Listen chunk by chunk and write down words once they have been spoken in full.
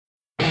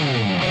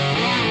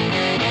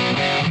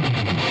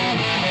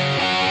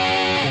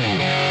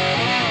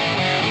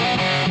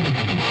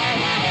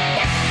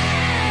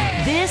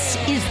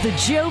The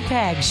Joe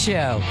Pags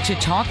Show. To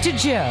talk to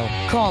Joe,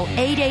 call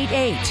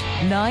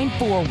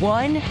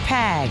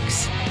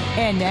 888-941-PAGS.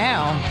 And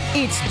now,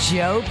 it's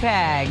Joe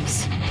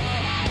Pags.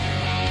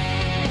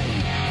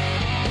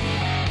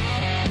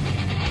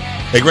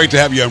 Hey, great to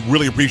have you. I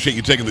really appreciate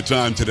you taking the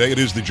time today. It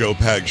is the Joe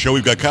Pags Show.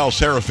 We've got Kyle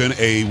Seraphin,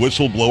 a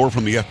whistleblower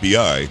from the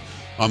FBI,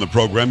 on the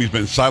program. He's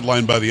been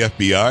sidelined by the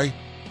FBI,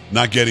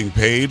 not getting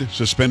paid,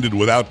 suspended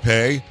without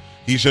pay.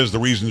 He says the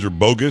reasons are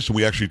bogus, and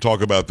we actually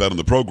talk about that on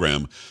the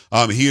program.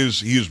 He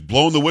has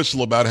blown the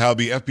whistle about how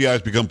the FBI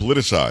has become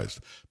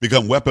politicized,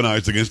 become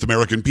weaponized against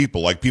American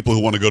people, like people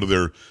who want to go to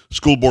their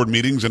school board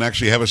meetings and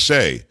actually have a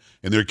say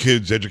in their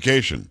kids'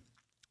 education.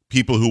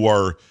 People who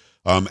are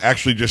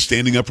actually just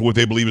standing up for what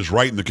they believe is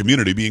right in the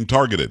community being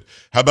targeted.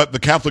 How about the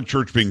Catholic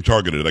Church being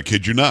targeted? I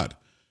kid you not.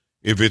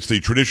 If it's the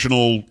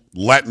traditional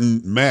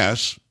Latin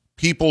Mass,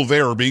 people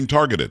there are being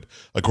targeted,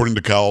 according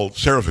to Kyle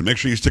Seraphin. Make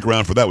sure you stick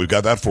around for that. We've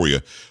got that for you.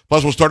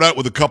 Plus, we'll start out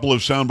with a couple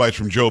of sound bites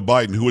from Joe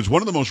Biden, who is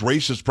one of the most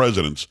racist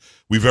presidents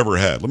we've ever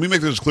had. Let me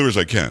make this as clear as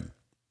I can.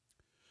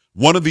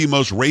 One of the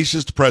most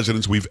racist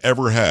presidents we've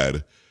ever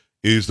had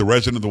is the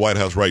resident of the White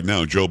House right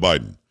now, Joe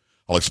Biden.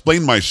 I'll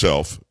explain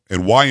myself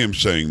and why I'm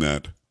saying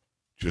that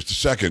just a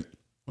second.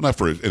 Well,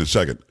 in a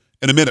second.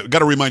 In a minute. Got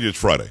to remind you it's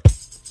Friday.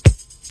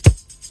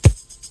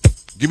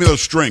 Give me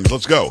those strings.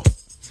 Let's go.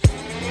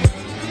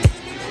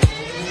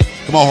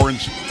 Come on,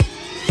 horns.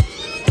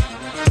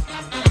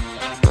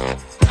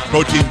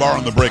 Protein bar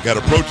on the break. I had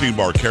a protein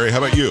bar, Carrie. How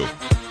about you?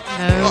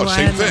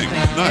 Same thing.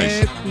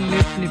 Nice.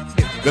 Nope.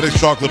 That is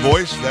Chocolate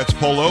Voice. That's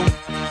Polo.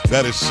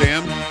 That is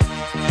Sam.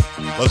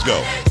 Let's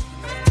go.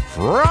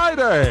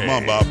 Friday. Come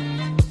on, Bob.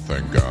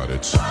 Thank God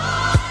it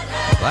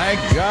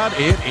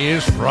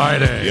is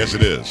Friday. Yes,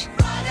 it is.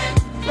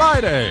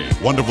 Friday.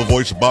 Wonderful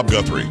voice of Bob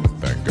Guthrie.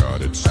 Thank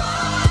God it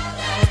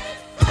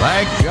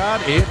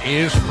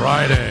is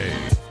Friday.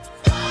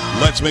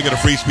 Let's make it a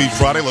Free Speech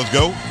Friday. Let's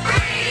go.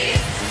 Free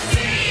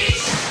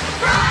Speech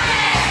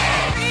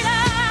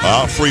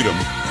Friday. Freedom.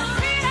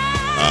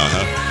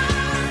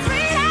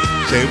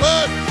 Say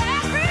what?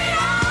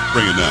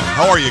 Bring it down.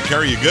 How are you,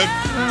 Carrie? You good?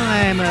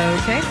 I'm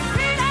okay.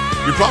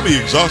 You're probably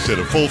exhausted.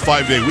 A full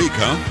 5-day week,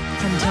 huh?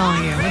 I'm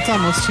telling you, it's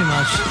almost too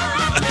much.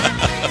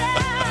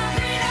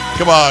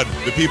 Come on.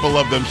 The people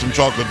love them some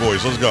Chocolate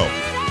Voice. Let's go.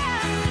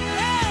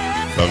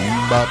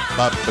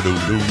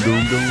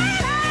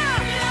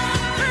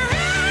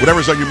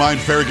 Whatever's on your mind,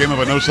 fair game. If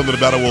I know something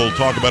about it, we'll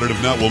talk about it.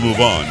 If not, we'll move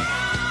on.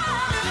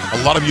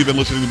 A lot of you have been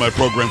listening to my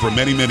program for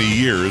many, many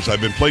years.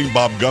 I've been playing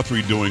Bob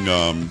Guthrie doing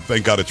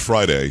Thank God It's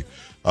Friday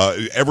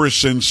ever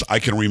since I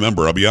can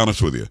remember, I'll be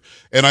honest with you.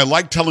 And I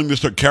like telling this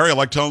story. Carrie, I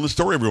like telling the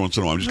story every once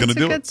in a while. I'm just going to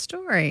do it. It's a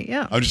good story,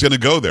 yeah. I'm just going to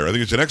go there. I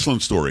think it's an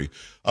excellent story.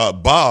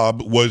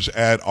 Bob was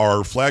at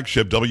our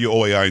flagship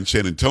WOAI in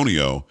San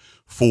Antonio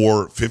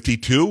for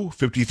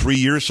 53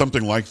 years,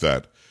 something like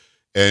that.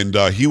 And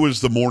he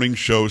was the morning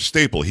show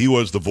staple. He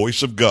was the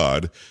voice of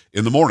God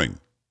in the morning.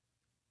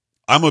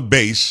 I'm a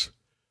bass.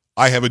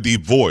 I have a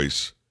deep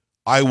voice.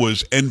 I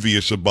was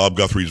envious of Bob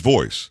Guthrie's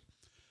voice.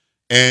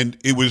 And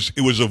it was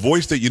a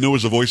voice that you know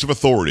was a voice of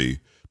authority,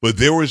 but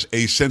there was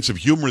a sense of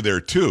humor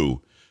there,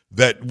 too,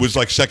 that was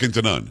like second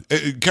to none.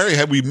 Carrie,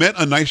 have we met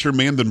a nicer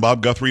man than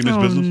Bob Guthrie in his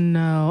business?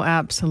 No,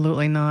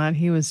 absolutely not.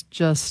 He was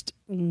just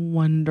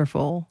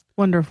wonderful.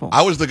 Wonderful.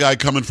 I was the guy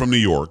coming from New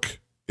York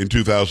in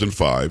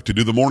 2005 to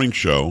do the morning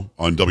show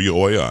on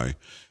WOAI.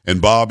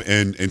 And Bob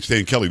and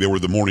Stan Kelly, they were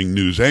the morning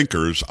news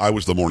anchors. I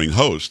was the morning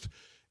host.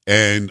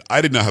 And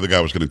I didn't know how the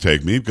guy was going to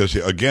take me because,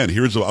 again,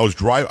 I was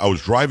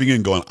driving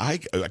in going, I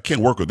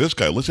can't work with this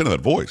guy. Listen to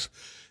that voice.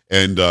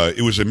 And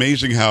it was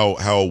amazing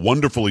how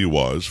wonderful he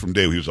was from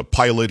day. He was a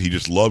pilot. He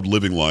just loved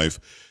living life.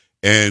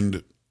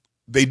 And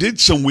they did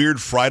some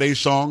weird Friday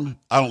song,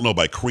 I don't know,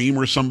 by Cream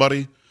or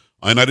somebody.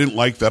 And I didn't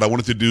like that. I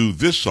wanted to do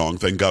this song,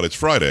 Thank God It's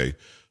Friday,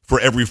 for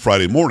every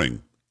Friday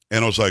morning.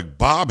 And I was like,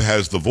 Bob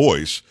has the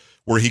voice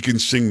where he can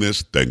sing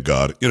this, thank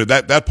God. You know,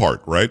 that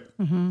part, right?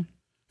 Mm-hmm.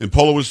 And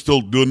Polo was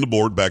still doing the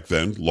board back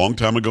then, long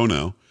time ago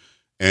now.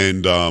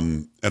 And I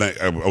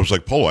was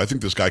like, Polo, I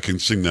think this guy can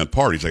sing that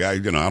part. He's like, I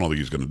don't think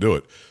he's going to do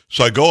it.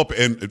 So I go up,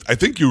 and I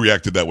think you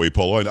reacted that way,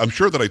 Polo. And I'm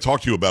sure that I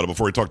talked to you about it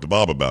before I talked to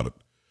Bob about it.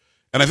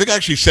 And I think I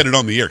actually said it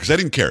on the air because I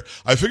didn't care.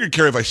 I figured,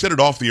 Carrie, if I said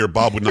it off the air,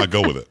 Bob would not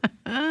go with it.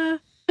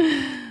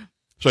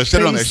 So I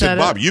said it on there. I said,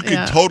 Bob, you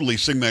can totally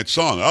sing that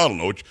song. I don't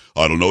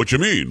know what you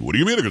mean. What do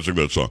you mean I can sing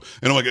that song?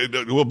 And I'm like,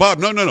 well, Bob,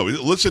 no.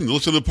 Listen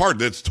to the part.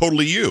 That's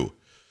totally you.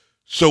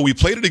 So we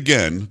played it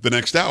again the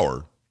next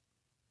hour,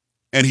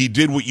 and he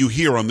did what you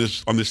hear on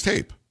this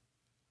tape.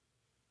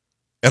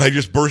 And I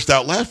just burst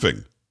out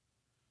laughing.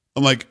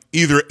 I'm like,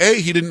 either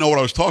A, he didn't know what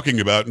I was talking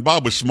about, and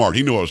Bob was smart.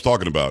 He knew what I was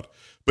talking about.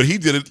 But he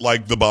did it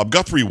like the Bob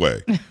Guthrie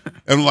way.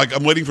 And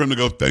I'm waiting for him to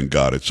go, thank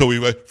God. So we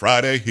went,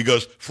 Friday. He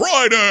goes,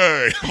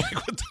 Friday. I'm like,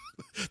 what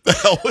the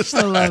hell was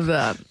that? I love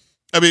that.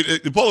 I mean,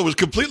 Paulo was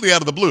completely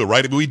out of the blue,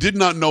 right? I mean, we did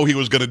not know he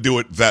was going to do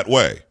it that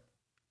way.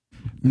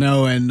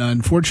 No, and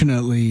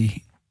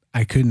unfortunately,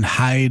 I couldn't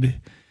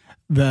hide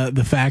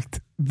the fact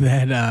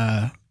that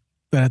I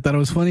thought it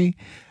was funny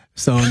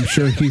So I'm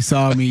sure he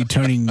saw me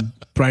turning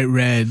bright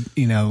red,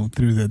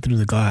 through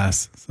the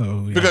glass.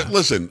 So yeah. Because,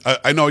 listen,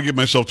 I know I give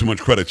myself too much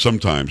credit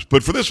sometimes,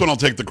 but for this one, I'll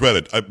take the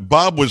credit.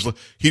 Bob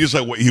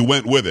he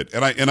went with it,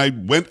 and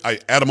I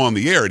had him on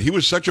the air, and he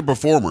was such a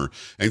performer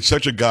and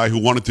such a guy who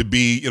wanted to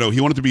be,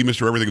 he wanted to be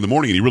Mr. Everything in the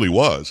Morning, and he really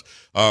was.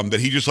 That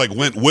he just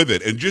went with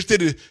it and just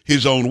did it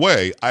his own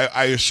way.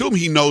 I assume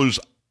he knows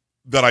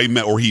that I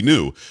meant, or he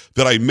knew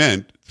that I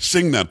meant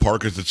sing that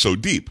part because it's so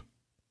deep.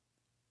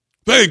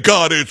 Thank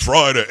God it's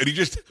Friday, and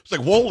it's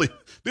like, holy.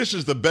 This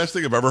is the best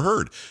thing I've ever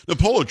heard. Now,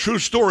 Polo, true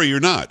story or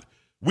not,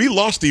 we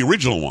lost the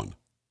original one.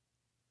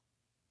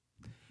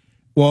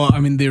 Well, I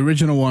mean, the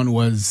original one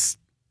was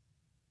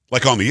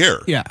on the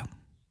air. Yeah.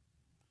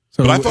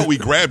 So, but I thought we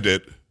grabbed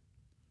it.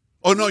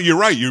 Oh, no, you're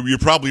right. You're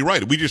probably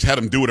right. We just had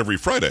him do it every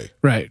Friday.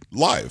 Right.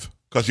 Live,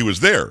 because he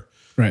was there.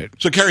 Right.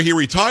 So, Carrie, he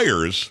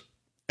retires,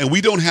 and we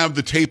don't have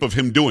the tape of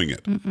him doing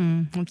it.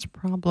 That's a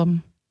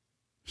problem.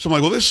 So I'm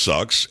like, well, this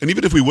sucks. And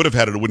even if we would have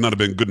had it, it would not have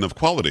been good enough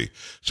quality.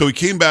 So he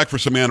came back for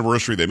some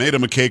anniversary. They made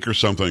him a cake or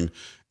something.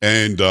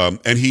 And I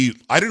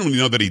didn't even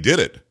know that he did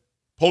it.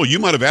 Polo, you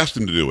might have asked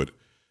him to do it.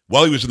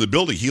 While he was in the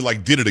building, he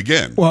did it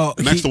again. Well,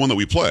 and that's the one that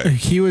we play.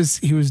 He was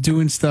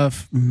doing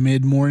stuff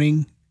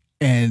mid-morning.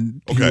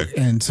 And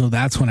and so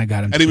that's when I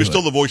got him. And he was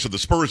still the voice of the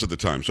Spurs at the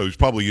time. So he's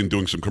probably in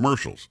doing some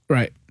commercials.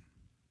 Right.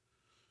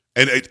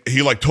 And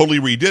he totally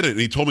redid it. And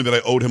he told me that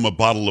I owed him a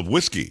bottle of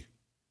whiskey.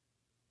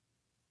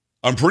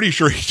 I'm pretty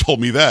sure he told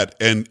me that,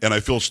 and I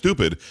feel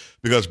stupid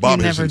because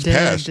Bob has since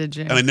passed,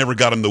 and I never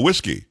got him the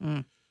whiskey.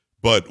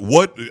 But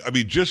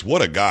just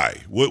what a guy!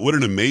 What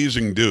an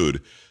amazing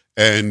dude!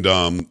 And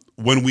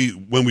when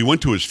we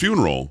went to his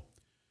funeral,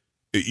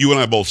 you and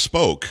I both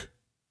spoke,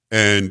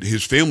 and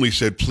his family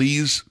said,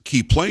 "Please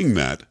keep playing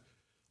that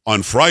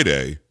on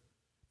Friday,"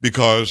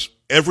 because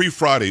every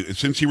Friday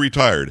since he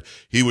retired,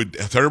 he would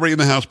tell everybody in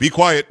the house, "Be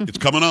quiet, it's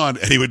coming on,"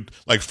 and he would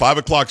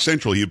 5:00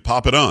 Central, he'd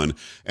pop it on,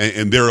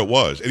 and there it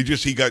was. And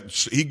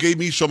he gave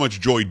me so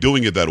much joy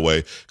doing it that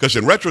way, because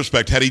in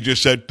retrospect, had he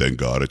just said, "Thank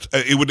God,"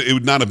 it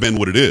would not have been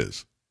what it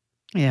is.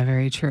 Yeah,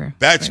 very true.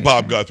 That's very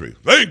Bob true. Guthrie.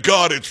 Thank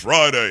God it's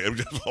Friday. It was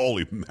just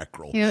holy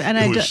mackerel. And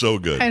it was so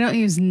good. I don't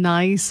use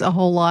nice a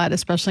whole lot,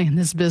 especially in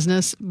this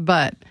business,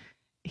 but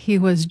he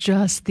was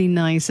just the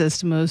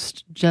nicest,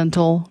 most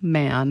gentle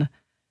man.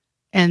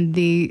 And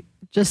the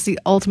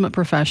ultimate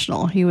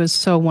professional. He was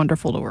so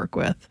wonderful to work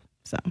with.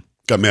 So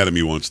got mad at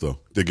me once though.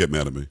 Did get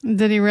mad at me.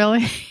 Did he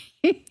really?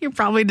 You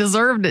probably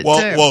deserved it too.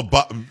 Well,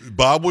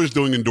 Bob was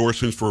doing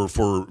endorsements for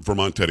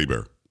Vermont Teddy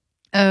Bear.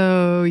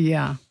 Oh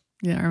yeah,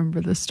 I remember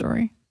this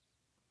story.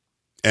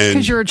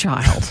 Because you're a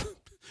child.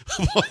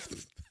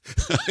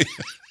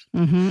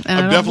 And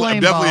I'm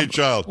definitely a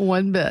child.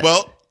 One bit.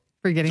 Well,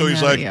 for getting so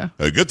he's mad like, at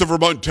you. I get the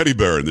Vermont Teddy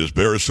Bear, and this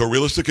bear is so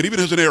realistic, it even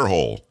has an air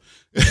hole.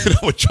 And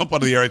I would jump out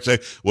of the air and say,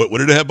 what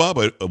did it have, Bob?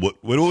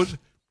 What was it?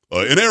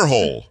 An air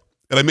hole.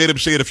 And I made him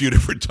say it a few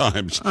different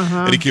times.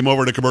 And he came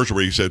over in a commercial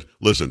where he said,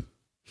 listen,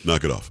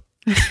 knock it off.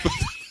 And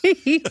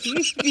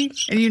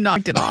you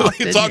knocked it off. What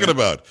are you talking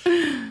about?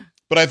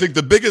 But I think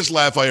the biggest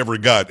laugh I ever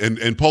got,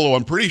 and Polo,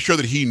 I'm pretty sure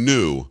that he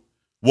knew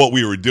what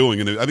we were doing.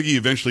 And I think he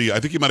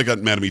might have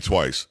gotten mad at me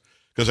twice,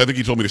 because I think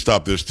he told me to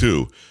stop this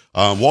too.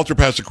 Walter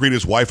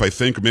Pasacrita's wife, I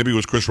think, or maybe it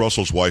was Chris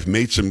Russell's wife,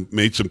 made some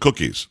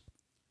cookies.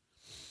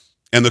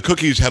 And the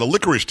cookies had a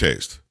licorice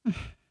taste.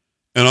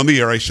 And on the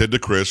air, I said to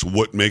Chris,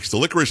 what makes the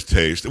licorice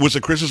taste? Was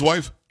it Chris's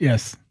wife?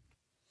 Yes.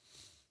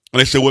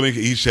 And I said,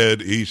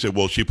 he said,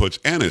 well, she puts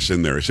anise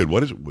in there. I said,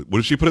 what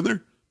does she put in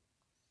there?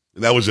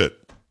 And that was it.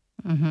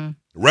 The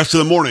rest of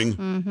the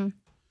morning,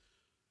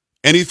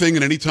 anything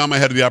and any time I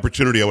had the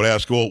opportunity, I would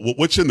ask, well,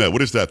 what's in that?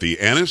 What is that, the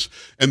anise?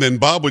 And then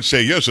Bob would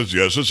say, yes,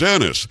 it's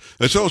anise. And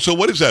I said, so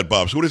what is that,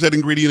 Bob? So what is that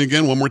ingredient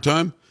again? One more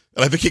time?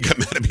 And I think he got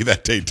mad at me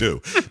that day,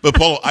 too. But,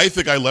 Paul, I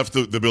think I left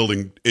the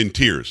building in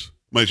tears.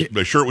 My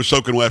shirt was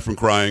soaking wet from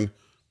crying.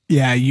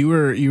 Yeah, you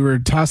were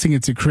tossing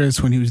it to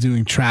Chris when he was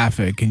doing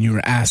traffic, and you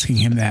were asking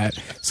him that.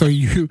 So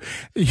you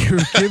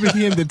were giving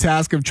him the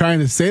task of trying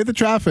to say the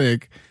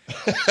traffic,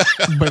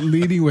 but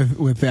leading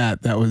with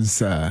that. That was,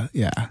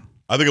 yeah.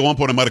 I think at one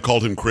point I might have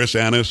called him Chris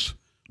Annis.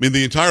 I mean,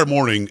 the entire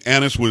morning,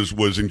 anise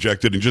was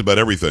injected in just about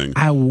everything.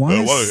 I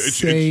want to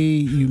say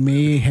you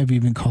may have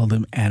even called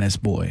him Annis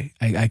Boy.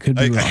 I could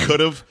be wrong. I could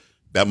have.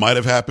 That might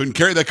have happened.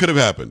 Carrie, that could have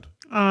happened.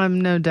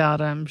 No doubt,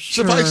 I'm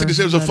sure. Suffice it to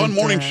say, it was a fun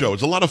morning show.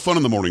 It's a lot of fun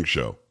in the morning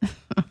show.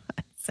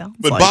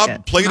 But like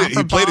Bob played Not it.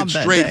 He played Bob it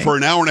straight day. for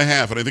an hour and a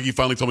half, and I think he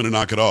finally told me to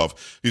knock it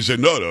off. He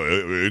said, "No,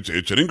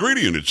 it's an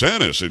ingredient. It's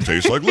anise. It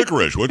tastes like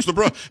licorice. What's the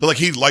problem?"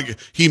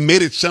 He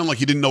made it sound like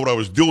he didn't know what I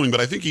was doing, but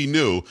I think he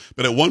knew.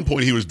 But at one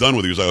point, he was done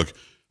with it. He was like,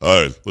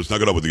 "All right, let's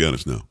knock it up with the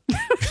anise now."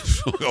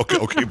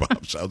 okay,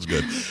 Bob, sounds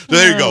good. So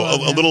there you go.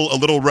 A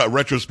little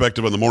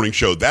retrospective on the morning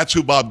show. That's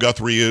who Bob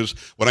Guthrie is.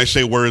 When I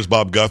say where is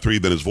Bob Guthrie,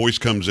 then his voice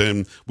comes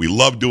in. We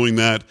love doing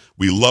that.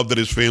 We love that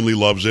his family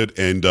loves it,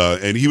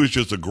 and he was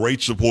just a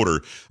great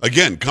supporter.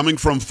 Again, coming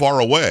from far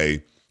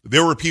away,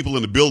 there were people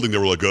in the building that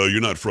were like, "Oh,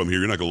 you're not from here.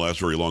 You're not going to last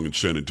very long in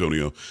San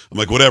Antonio." I'm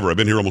like, "Whatever. I've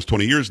been here almost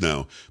 20 years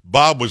now."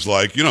 Bob was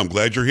like, "I'm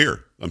glad you're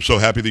here. I'm so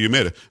happy that you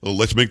made it. Well,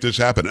 let's make this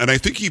happen. And I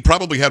think he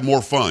probably had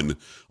more fun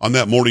on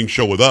that morning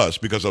show with us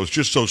because I was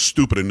just so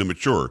stupid and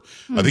immature.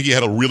 I think he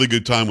had a really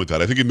good time with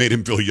that. I think it made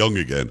him feel young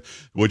again,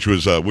 which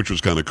was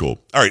kind of cool.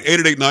 All right,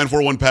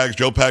 888-941-PAGS,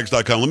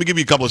 joepags.com. Let me give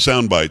you a couple of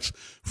sound bites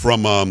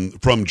from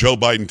Joe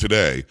Biden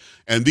today.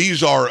 And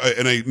these are,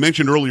 and I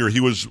mentioned earlier,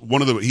 he's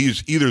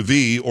either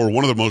the or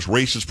one of the most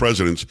racist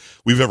presidents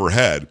we've ever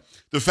had.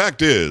 The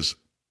fact is,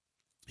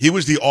 he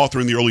was the author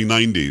in the early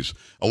 90s,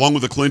 along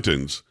with the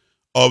Clintons,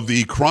 of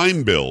the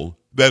crime bill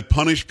that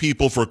punished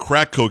people for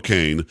crack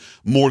cocaine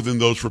more than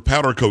those for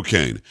powder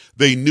cocaine.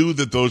 They knew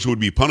that those who would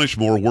be punished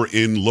more were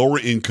in lower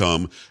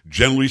income,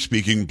 generally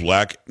speaking,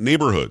 black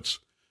neighborhoods.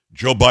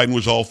 Joe Biden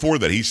was all for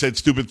that. He said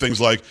stupid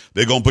things like,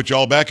 they're going to put you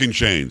all back in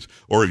chains.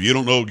 Or if you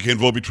don't know, you can't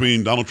vote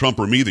between Donald Trump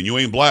or me, then you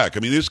ain't black.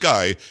 I mean, this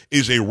guy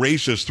is a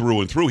racist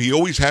through and through. He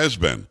always has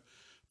been.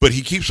 But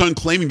he keeps on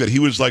claiming that he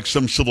was like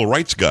some civil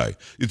rights guy.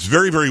 It's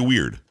very, very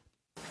weird.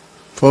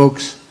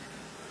 Folks,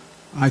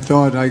 I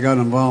thought I got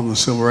involved in the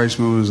civil rights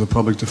movement as a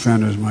public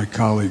defender, as my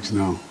colleagues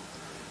know,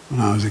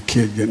 when I was a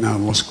kid getting out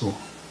of law school.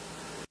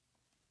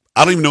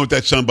 I don't even know what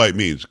that soundbite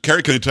means.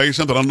 Carrie, can I tell you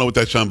something? I don't know what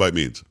that soundbite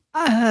means.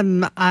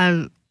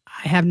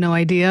 I have no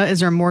idea.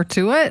 Is there more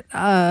to it?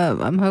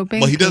 I'm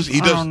hoping. Well, he does. I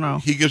don't know.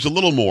 He gives a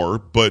little more,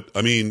 but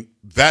I mean,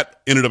 that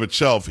in and of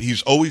itself,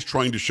 he's always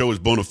trying to show his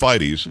bona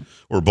fides,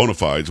 or bona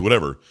fides,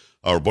 whatever,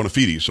 or bona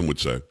fides, some would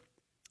say,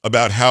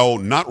 about how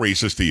not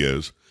racist he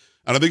is.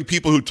 And I think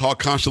people who talk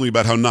constantly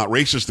about how not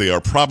racist they are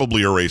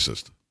probably are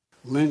racist.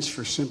 Lynched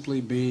for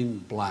simply being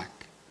black,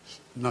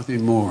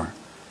 nothing more.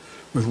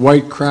 With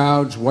white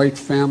crowds, white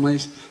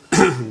families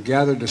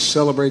gathered to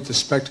celebrate the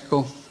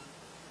spectacle,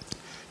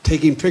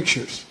 taking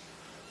pictures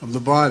of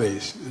the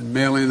bodies and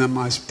mailing them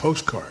as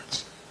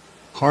postcards.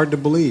 Hard to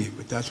believe,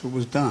 but that's what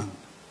was done.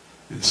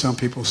 And some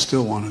people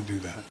still want to do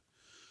that.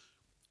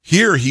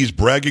 Here he's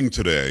bragging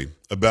today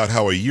about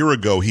how a year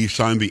ago he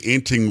signed the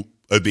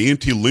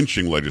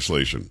anti-lynching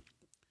legislation.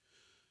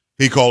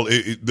 He called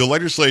it, the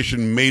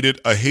legislation made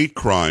it a hate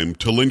crime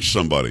to lynch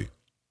somebody.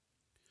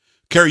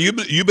 Carrie, you've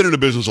been in the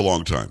business a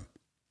long time.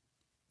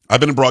 I've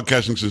been in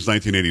broadcasting since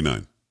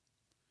 1989.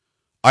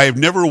 I have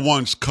never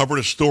once covered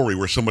a story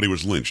where somebody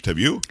was lynched. Have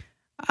you?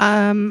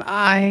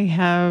 I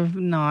have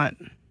not.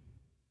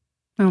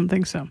 I don't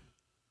think so.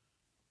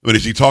 I mean,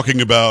 is he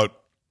talking about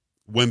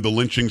when the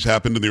lynchings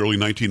happened in the early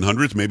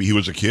 1900s? Maybe he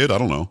was a kid. I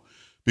don't know,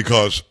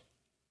 because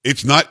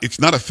it's not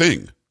a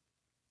thing.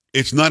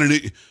 It's not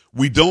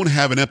we don't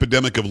have an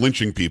epidemic of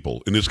lynching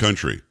people in this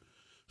country.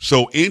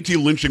 So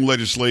anti-lynching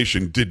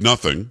legislation did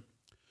nothing.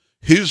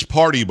 His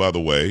party, by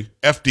the way,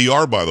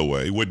 FDR, by the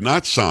way, would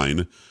not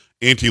sign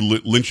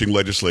anti-lynching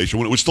legislation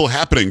when it was still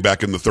happening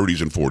back in the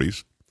 30s and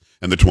 40s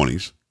and the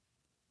 20s,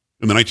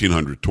 in the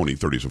 1900s, 20s,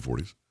 30s, and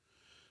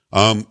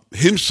 40s.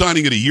 Him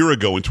signing it a year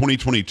ago in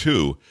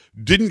 2022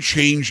 didn't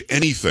change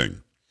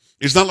anything.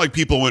 It's not like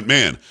people went,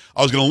 man,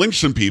 I was going to lynch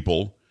some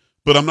people,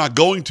 but I'm not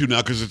going to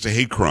now because it's a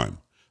hate crime.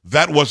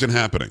 That wasn't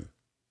happening.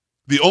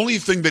 The only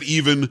thing that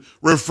even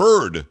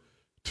referred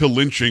to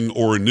lynching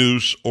or a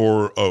noose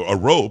or a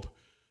rope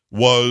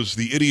was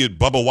the idiot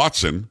Bubba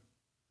Watson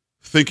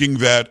thinking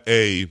that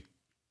a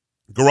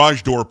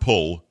garage door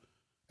pull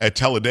at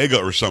Talladega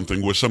or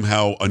something was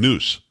somehow a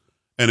noose,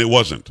 and it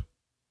wasn't.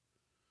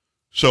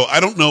 So I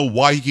don't know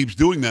why he keeps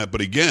doing that,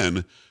 but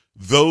again,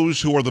 those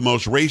who are the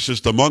most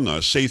racist among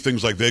us say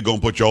things like they're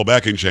going to put you all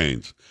back in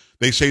chains.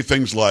 They say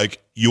things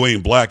like, you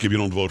ain't black if you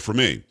don't vote for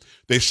me.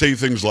 They say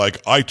things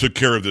like, I took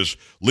care of this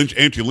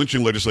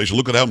anti-lynching legislation.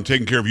 Look at how I'm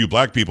taking care of you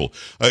black people.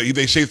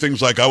 They say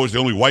things like, I was the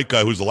only white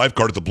guy who's the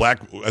lifeguard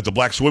at the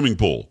black swimming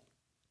pool.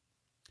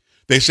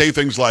 They say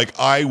things like,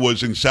 I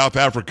was in South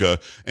Africa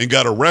and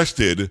got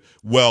arrested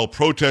while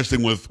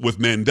protesting with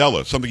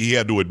Mandela, something he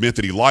had to admit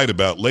that he lied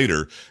about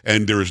later,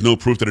 and there is no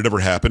proof that it ever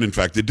happened. In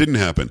fact, it didn't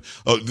happen.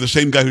 The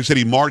same guy who said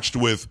he marched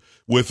with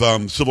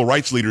civil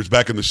rights leaders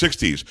back in the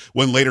 60s,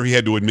 when later he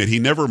had to admit he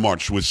never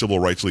marched with civil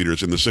rights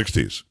leaders in the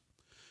 60s.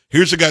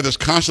 Here's a guy that's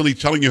constantly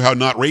telling you how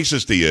not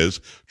racist he is.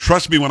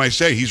 Trust me when I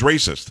say he's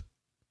racist.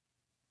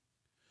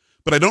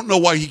 But I don't know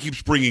why he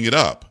keeps bringing it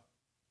up.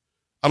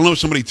 I don't know if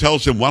somebody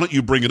tells him, why don't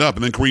you bring it up?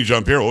 And then Karine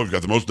Jean-Pierre, we've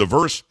got the most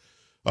diverse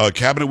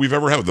cabinet we've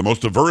ever had, the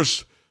most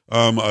diverse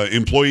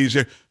employees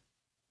here.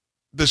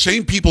 The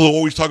same people who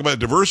always talk about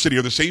diversity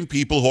are the same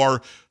people who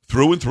are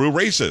through and through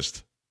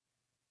racist.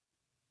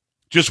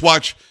 Just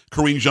watch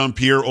Karine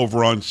Jean-Pierre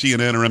over on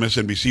CNN or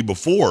MSNBC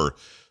before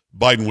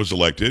Biden was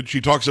elected.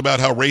 She talks about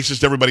how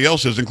racist everybody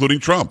else is, including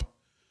Trump.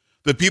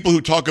 The people who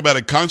talk about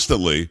it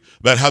constantly,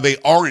 about how they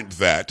aren't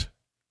that,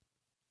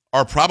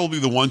 are probably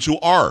the ones who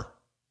are.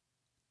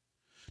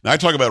 Now, I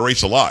talk about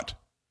race a lot,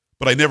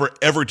 but I never,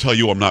 ever tell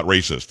you I'm not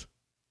racist,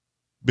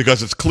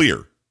 because it's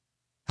clear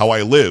how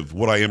I live,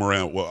 what I am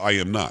around, what I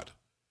am not.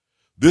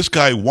 This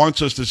guy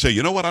wants us to say,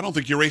 you know what, I don't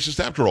think you're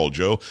racist after all,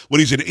 Joe, when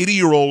he's an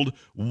 80-year-old,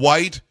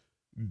 white,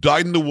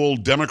 dyed-in-the-wool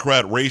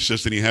Democrat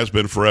racist, and he has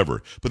been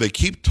forever. But they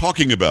keep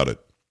talking about it.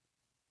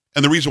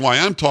 And the reason why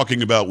I'm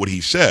talking about what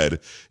he said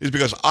is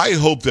because I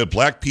hope that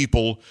black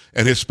people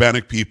and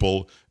Hispanic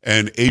people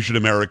and Asian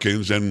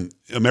Americans and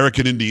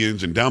American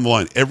Indians and down the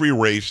line, every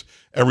race,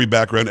 every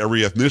background,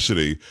 every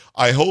ethnicity,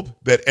 I hope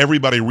that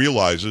everybody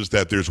realizes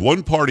that there's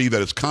one party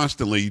that is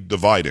constantly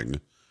dividing,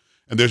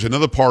 and there's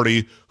another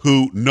party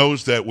who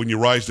knows that when you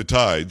raise the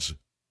tides,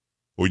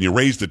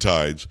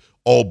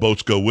 all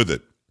boats go with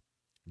it.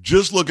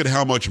 Just look at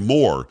how much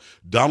more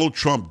Donald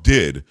Trump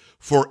did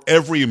for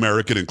every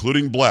American,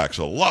 including blacks,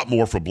 a lot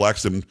more for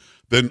blacks than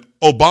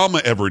Obama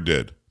ever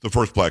did, the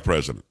first black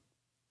president.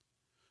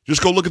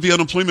 Just go look at the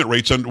unemployment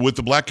rates with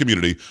the black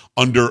community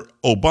under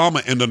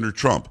Obama and under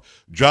Trump.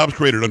 Jobs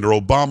created under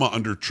Obama,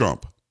 under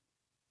Trump.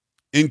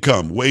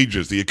 Income,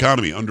 wages, the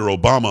economy under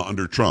Obama,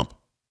 under Trump.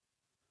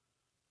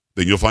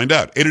 Then you'll find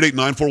out.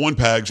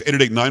 888-941-PAGS,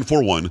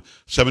 888-941-7247,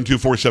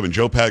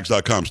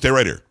 joepags.com. Stay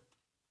right here.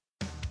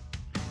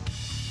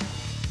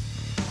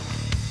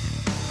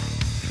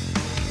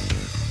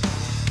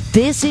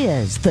 This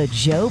is the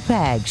Joe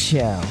Pags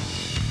Show.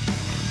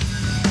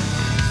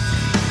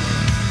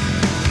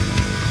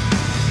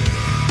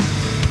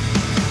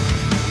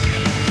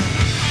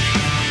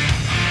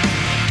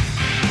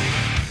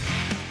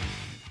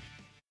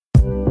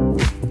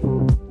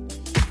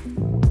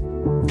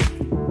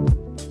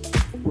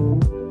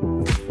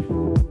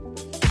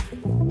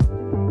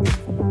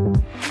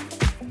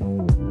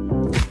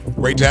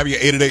 Great to have you.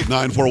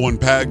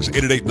 888-941-PAGS,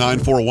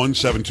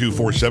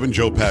 888-941-7247,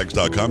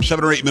 joepags.com.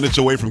 7 or 8 minutes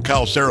away from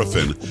Kyle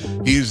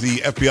Seraphin. He's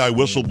the FBI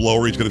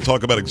whistleblower. He's going to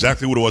talk about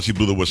exactly what it was he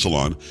blew the whistle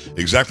on,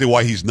 exactly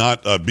why he's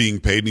not being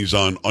paid, and he's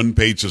on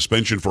unpaid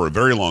suspension for a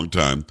very long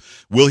time.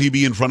 Will he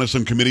be in front of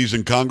some committees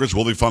in Congress?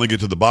 Will they finally get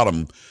to the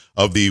bottom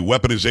of the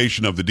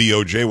weaponization of the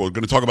DOJ? We're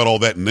going to talk about all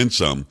that and then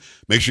some.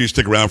 Make sure you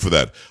stick around for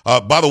that.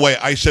 By the way,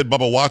 I said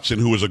Bubba Watson,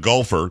 who was a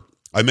golfer.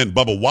 I meant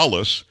Bubba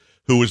Wallace,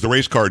 who was the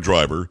race car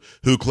driver,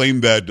 who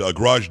claimed that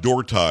garage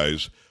door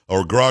ties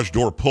or garage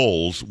door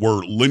pulls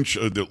were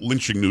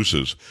lynching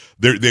nooses.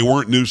 They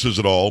weren't nooses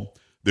at all.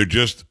 They're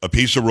just a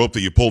piece of rope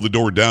that you pull the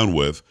door down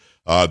with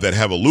that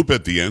have a loop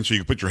at the end, so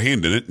you can put your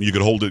hand in it and you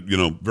can hold it,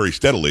 very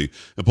steadily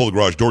and pull the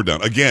garage door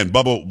down. Again,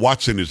 Bubba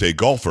Watson is a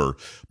golfer.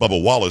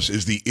 Bubba Wallace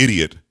is the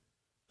idiot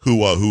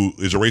who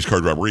is a race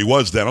car driver. He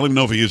was that. I don't even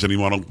know if he is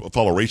anymore. I don't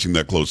follow racing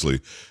that closely.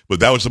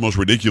 But that was the most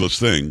ridiculous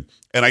thing.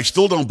 And I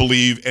still don't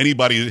believe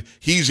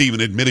he's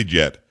even admitted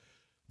yet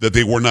that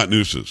they were not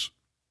nooses.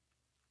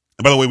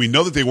 And by the way, we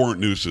know that they weren't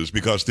nooses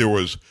because there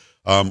was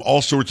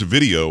all sorts of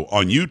video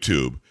on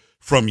YouTube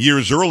from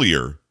years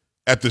earlier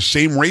at the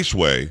same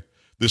raceway.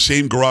 The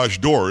same garage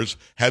doors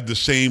had the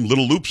same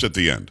little loops at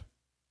the end.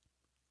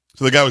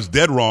 So the guy was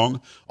dead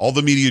wrong. All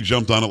the media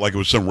jumped on it like it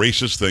was some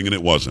racist thing, and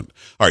it wasn't.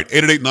 All right,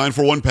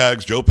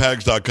 888-941-PAGS,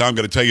 joepags.com.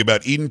 Got to tell you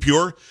about Eden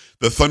Pure.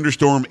 The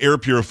Thunderstorm air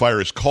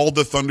purifier is called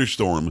the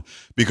Thunderstorm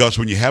because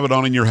when you have it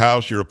on in your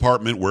house, your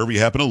apartment, wherever you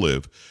happen to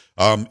live,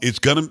 it's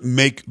going to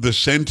make the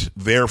scent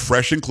there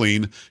fresh and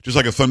clean, just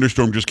like a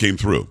thunderstorm just came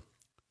through.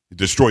 It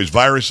destroys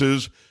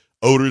viruses,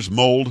 odors,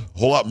 mold, a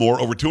whole lot more.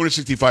 Over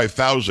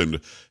 265,000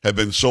 have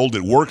been sold.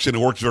 It works, and it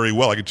works very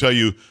well. I can tell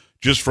you,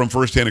 just from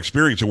firsthand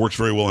experience, it works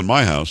very well in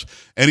my house.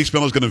 Any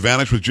smell is going to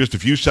vanish with just a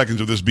few seconds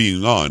of this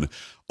being on.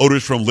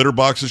 Odors from litter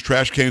boxes,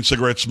 trash cans,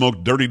 cigarette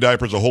smoke, dirty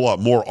diapers, a whole lot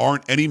more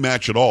aren't any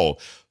match at all.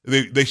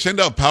 They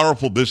send out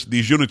powerful,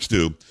 these units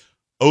do,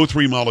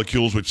 O3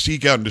 molecules which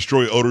seek out and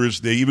destroy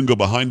odors. They even go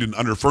behind and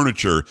under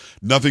furniture.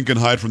 Nothing can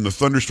hide from the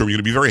thunderstorm. You're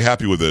going to be very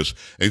happy with this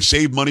and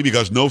save money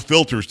because no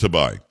filters to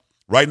buy.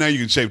 Right now, you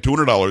can save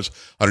 $200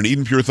 on an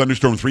Eden Pure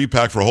Thunderstorm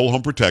 3-pack for whole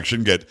home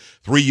protection. Get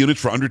 3 units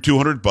for under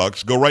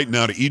 $200. Go right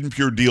now to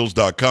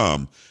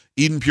EdenPureDeals.com.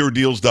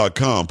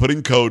 EdenPureDeals.com. Put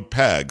in code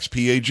PAGS,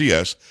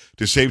 P-A-G-S,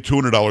 to save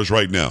 $200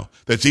 right now.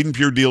 That's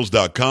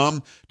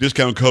EdenPureDeals.com.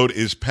 Discount code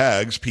is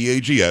PAGS,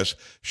 P-A-G-S.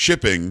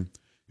 Shipping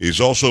is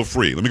also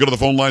free. Let me go to the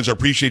phone lines. I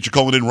appreciate you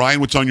calling in.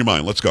 Ryan, what's on your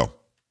mind? Let's go.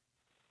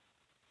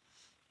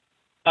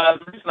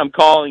 The reason I'm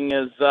calling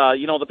is,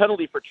 the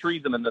penalty for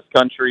treason in this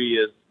country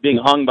is being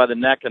hung by the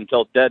neck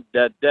until dead.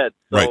 So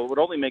right. It would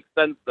only make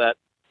sense that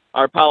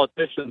our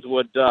politicians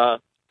would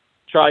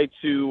try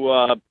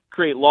to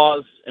create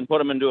laws and put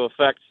them into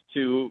effect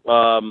to,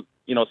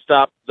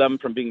 stop them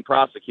from being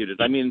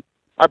prosecuted. I mean,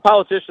 our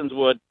politicians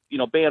would,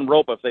 ban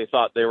rope if they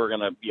thought they were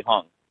going to be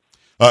hung.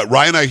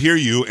 Ryan, I hear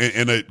you,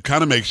 and it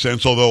kind of makes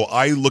sense, although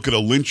I look at a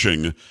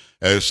lynching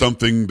as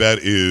something that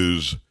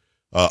is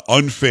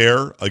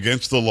unfair,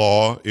 against the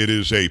law. It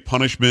is a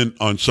punishment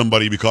on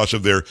somebody because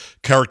of their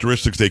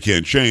characteristics they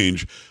can't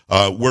change,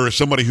 whereas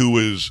somebody who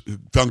is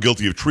found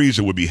guilty of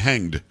treason would be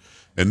hanged,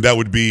 and that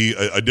would be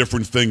a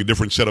different thing, a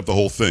different setup, the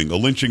whole thing. A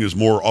lynching is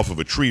more off of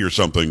a tree or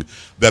something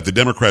that the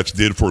Democrats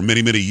did for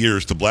many, many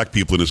years to black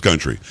people in this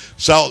country.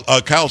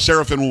 Kyle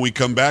Seraphin, when we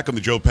come back on the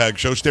Joe Pags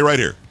Show, stay right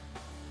here.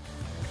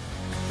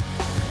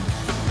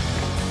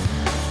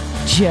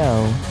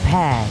 Joe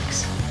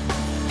Pags.